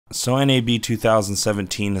So NAB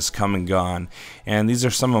 2017 has come and gone, and these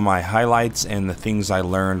are some of my highlights and the things I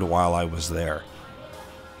learned while I was there.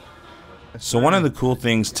 So one of the cool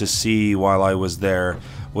things to see while I was there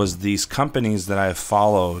was these companies that I've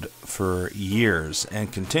followed for years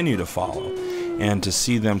and continue to follow, and to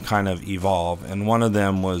see them kind of evolve. And one of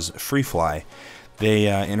them was FreeFly.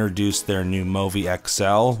 They introduced their new Movi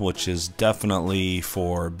XL, which is definitely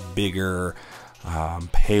for bigger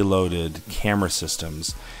payloaded camera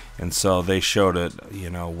systems. And so they showed it,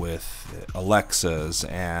 with Alexas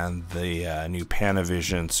and the new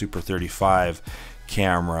Panavision Super 35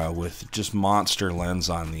 camera with just monster lens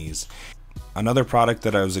on these. Another product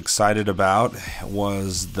that I was excited about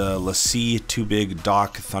was the LaCie Too Big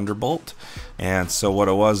Dock Thunderbolt. And so what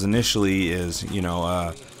it was initially is,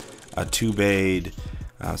 a two-bayed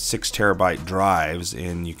 6 terabyte drives,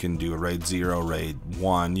 and you can do a RAID 0, RAID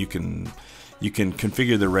 1. You can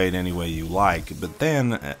configure the RAID any way you like, but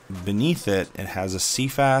then beneath it, it has a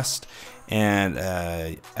CFast and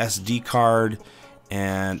a SD card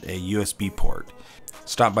and a USB port.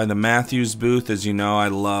 Stopped by the Matthews booth. As you know, I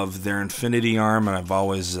love their Infinity arm, and I've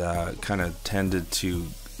always kind of tended to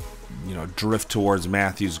drift towards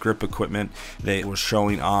Matthews grip equipment. They were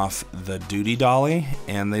showing off the Duty Dolly,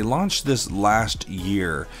 and they launched this last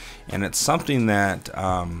year, and it's something that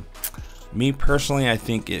me personally, I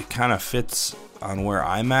think it kind of fits on where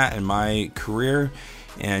I'm at in my career,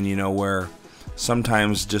 and where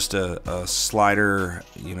sometimes just a slider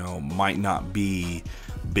might not be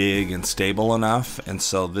big and stable enough, and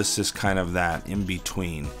so this is kind of that in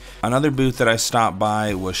between. Another booth that I stopped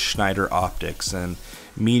by was Schneider Optics, and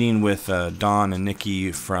meeting with Don and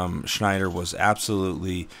Nikki from Schneider was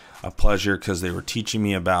absolutely a pleasure, because they were teaching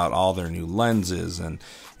me about all their new lenses and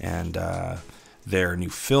their new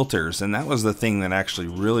filters. And that was the thing that actually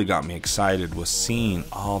really got me excited, was seeing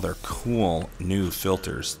all their cool new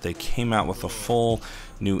filters. They came out with a full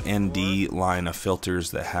new ND line of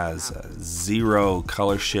filters that has 0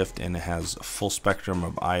 color shift, and it has a full spectrum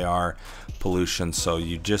of IR pollution, so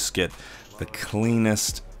you just get the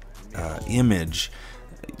cleanest image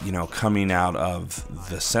coming out of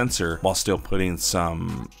the sensor while still putting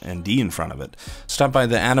some ND in front of it. Stopped by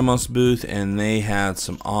the Atomos booth, and they had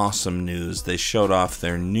some awesome news. They showed off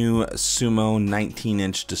their new Sumo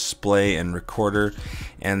 19-inch display and recorder,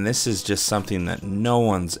 and this is just something that no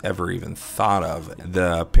one's ever even thought of.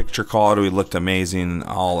 The picture quality looked amazing.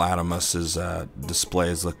 All Atomos's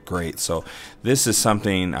displays look great, so this is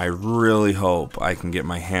something I really hope I can get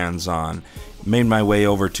my hands on. Made my way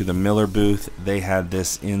over to the Miller booth. They had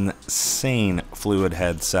this insane fluid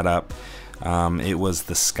head setup. It was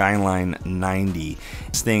the Skyline 90.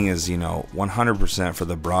 This thing is, 100% for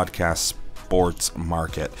the broadcast sports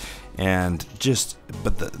market. And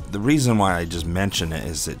but the reason why I just mention it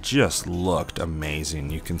is it just looked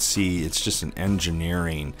amazing. You can see it's just an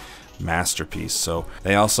engineering masterpiece. So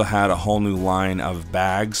they also had a whole new line of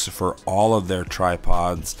bags for all of their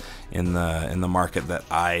tripods in the market that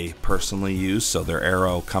I personally use, so their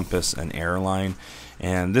Aero, Compass, and Airline.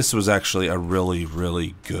 And this was actually a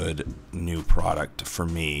really good new product for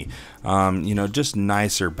me. Just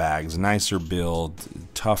nicer bags, nicer build,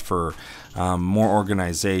 tougher, more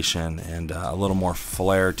organization, and a little more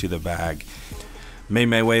flair to the bag. Made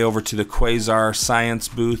my way over to the Quasar Science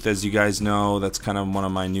booth. As you guys know, that's kind of one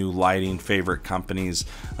of my new lighting favorite companies.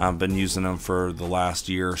 I've been using them for the last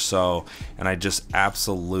year or so, and I just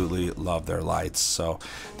absolutely love their lights. So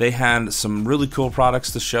they had some really cool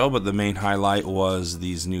products to show, but the main highlight was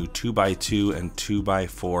these new 2x2 and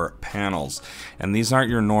 2x4 panels. And these aren't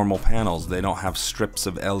your normal panels. They don't have strips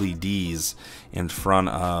of LEDs in front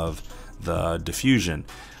of the diffusion.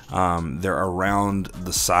 They're around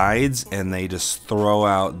the sides, and they just throw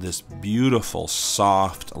out this beautiful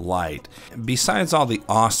soft light. Besides all the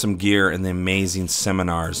awesome gear and the amazing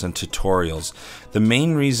seminars and tutorials, the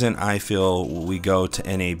main reason I feel we go to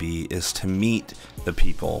NAB is to meet the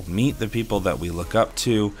people that we look up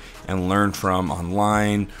to and learn from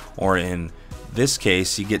online, or in this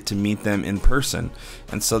case, you get to meet them in person.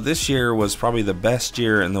 And so this year was probably the best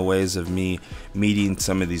year in the ways of me meeting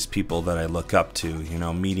some of these people that I look up to.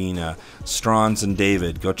 Meeting Strons and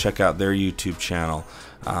David. Go check out their YouTube channel.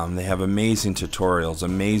 They have amazing tutorials,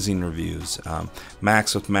 amazing reviews.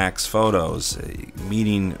 Max with Max Photos,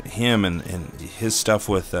 meeting him and his stuff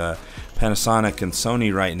with Panasonic and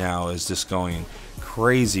Sony right now is just going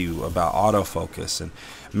crazy about autofocus. And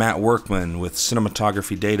Matt Workman with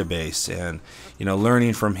Cinematography Database, and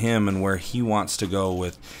learning from him and where he wants to go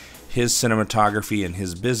with his cinematography and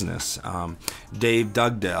his business. Dave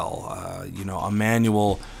Dugdale,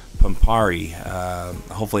 Emmanuel Pampari.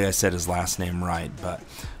 Hopefully I said his last name right, but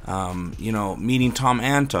you know, meeting Tom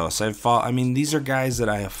Antos. I mean, these are guys that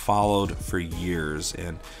I have followed for years,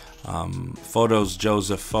 and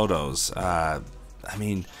Joseph Photos. I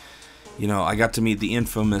mean, you know, I got to meet the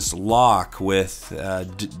infamous Locke with,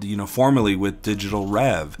 you know, formerly with Digital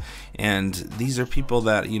Rev, and these are people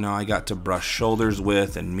that, you know, I got to brush shoulders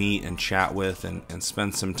with and meet and chat with and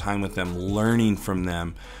spend some time with them, learning from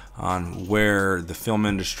them on where the film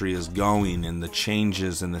industry is going and the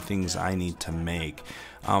changes and the things I need to make.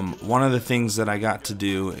 One of the things that I got to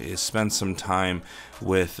do is spend some time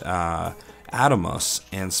with Atomos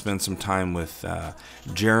and spend some time with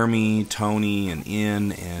Jeremy, Tony, and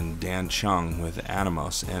Ian and Dan Chung with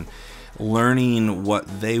Atomos, and learning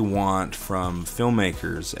what they want from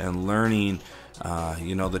filmmakers and learning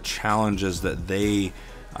you know, the challenges that they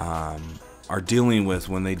are dealing with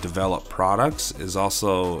when they develop products is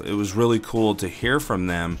also, it was really cool to hear from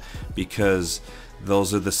them, because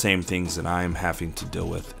those are the same things that I'm having to deal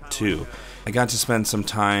with too. I got to spend some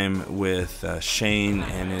time with Shane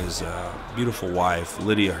and his beautiful wife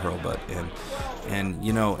Lydia Hurlbut, and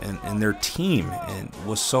you know, and their team, and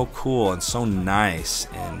was so cool and so nice,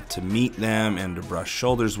 and to meet them and to brush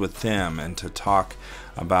shoulders with them and to talk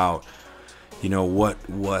about, you know, what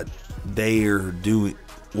they're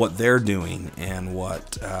doing, and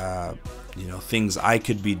what you know, things I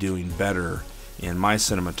could be doing better in my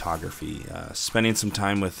cinematography. Spending some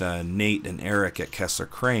time with Nate and Eric at Kessler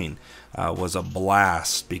Crane was a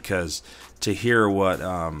blast, because to hear what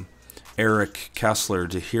Eric Kessler,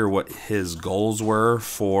 to hear what his goals were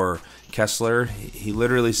for Kessler, he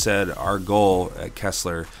literally said, our goal at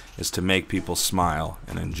Kessler is to make people smile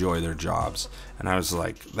and enjoy their jobs. And I was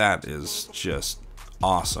like, that is just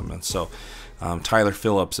awesome. And so Tyler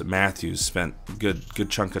Phillips at Matthews spent a good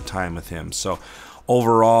chunk of time with him. So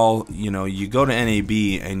overall, you know, you go to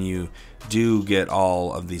NAB and you do get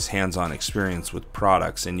all of these hands-on experience with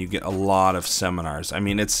products, and you get a lot of seminars. I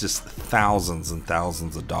mean, it's just thousands and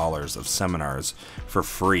thousands of dollars of seminars for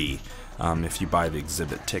free if you buy the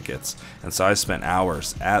exhibit tickets. And so I spent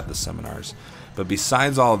hours at the seminars. But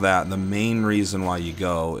besides all that, the main reason why you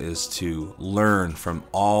go is to learn from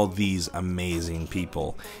all these amazing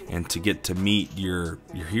people and to get to meet your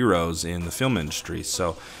heroes in the film industry.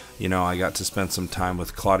 So, you know, I got to spend some time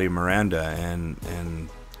with Claudio Miranda and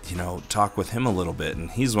you know, talk with him a little bit, and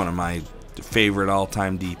he's one of my favorite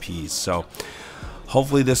all-time DPs. So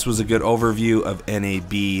hopefully this was a good overview of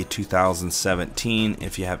NAB 2017.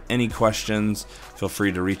 If you have any questions, feel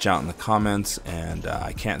free to reach out in the comments, and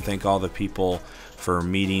I can't thank all the people for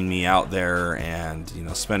meeting me out there and, you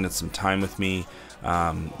know, spending some time with me.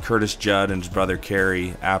 Curtis Judd and his brother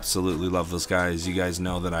Kerry, absolutely love those guys. You guys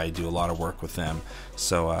know that I do a lot of work with them,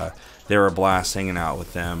 so they were a blast hanging out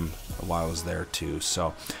with them while I was there too.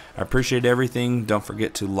 So I appreciate everything. Don't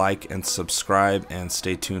forget to like and subscribe, and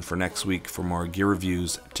stay tuned for next week for more gear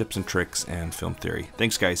reviews, tips and tricks, and film theory.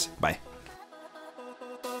 Thanks guys, bye.